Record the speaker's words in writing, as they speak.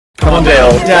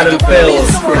Arndale, dad of Phil's,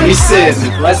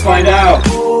 releasing. Let's find out.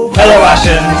 Hello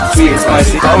Ashen, sweet and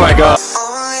spicy. Oh my god.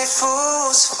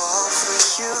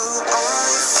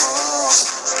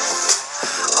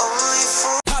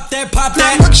 Pop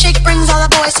that. My milkshake brings all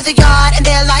the boys to the yard, and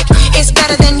they're like, it's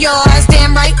better than yours.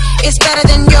 Damn right, it's better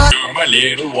than yours. My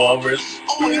little walrus,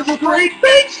 with a great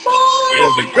big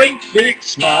smile, with a great big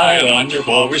smile on your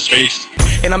walrus face.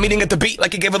 And I'm eating at the beat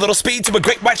like it gave a little speed to a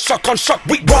great white shark on shark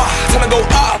week. Raw, time to go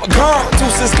up, gone,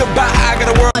 deuces goodbye. I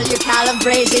got a world. You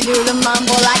calibrate, you do the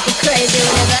mumble like a crazy,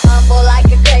 mumble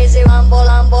like a crazy, mumble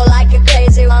like a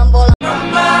crazy, mumble.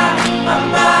 Mama,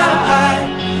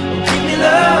 give me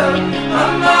love,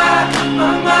 mama.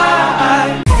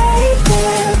 Hey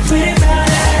there, pretty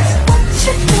badass, what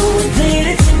you doing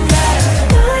later tonight?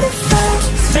 What if I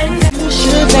spend it?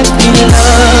 Should let me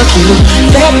love you,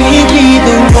 let me be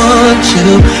the one to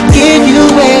give you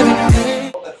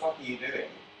everything. What the fuck are you doing?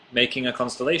 Making a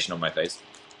constellation on my face.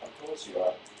 Of course you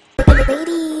are.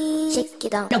 Baby, shake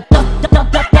it down.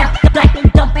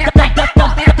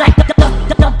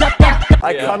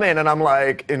 I come in and I'm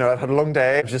like, you know, I've had a long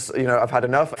day, just, you know, I've had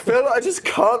enough. I feel like I just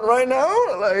can't right now,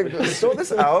 like, sort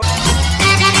this out.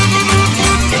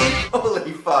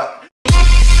 Holy fuck.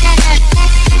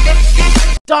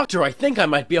 Doctor, I think I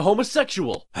might be a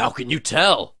homosexual. How can you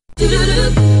tell? Still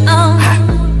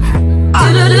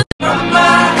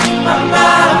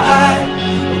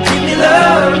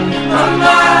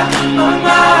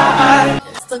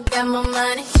get my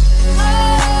money.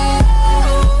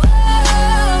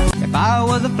 If I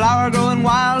was a flower growing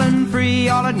wild and free,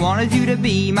 all I'd want is you to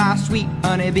be my sweet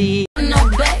honeybee. No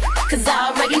bet, cause I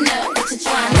already know what you're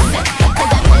trying to say.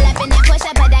 Cause I pull up in that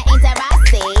Porsche, but that ain't a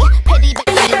Rossi. Pretty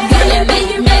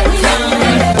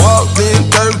walked in,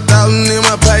 30,000 in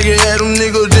my pocket, had them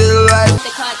niggas just like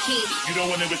the car key. You don't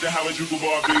want it with the Harajuku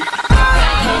Barbie.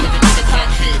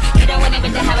 You don't want it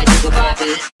with the Harajuku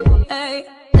Barbie. Hey,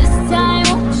 this time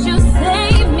won't you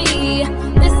save me?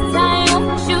 This time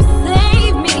won't you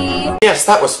save me? Yes,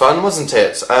 that was fun, wasn't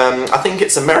it? I think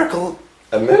it's a miracle.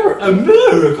 A miracle? A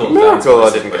miracle! Miracle I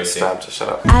didn't get stabbed, shut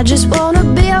up. I just wanna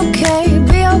be okay,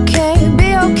 be okay,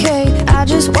 be okay. I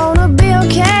just wanna be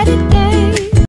okay.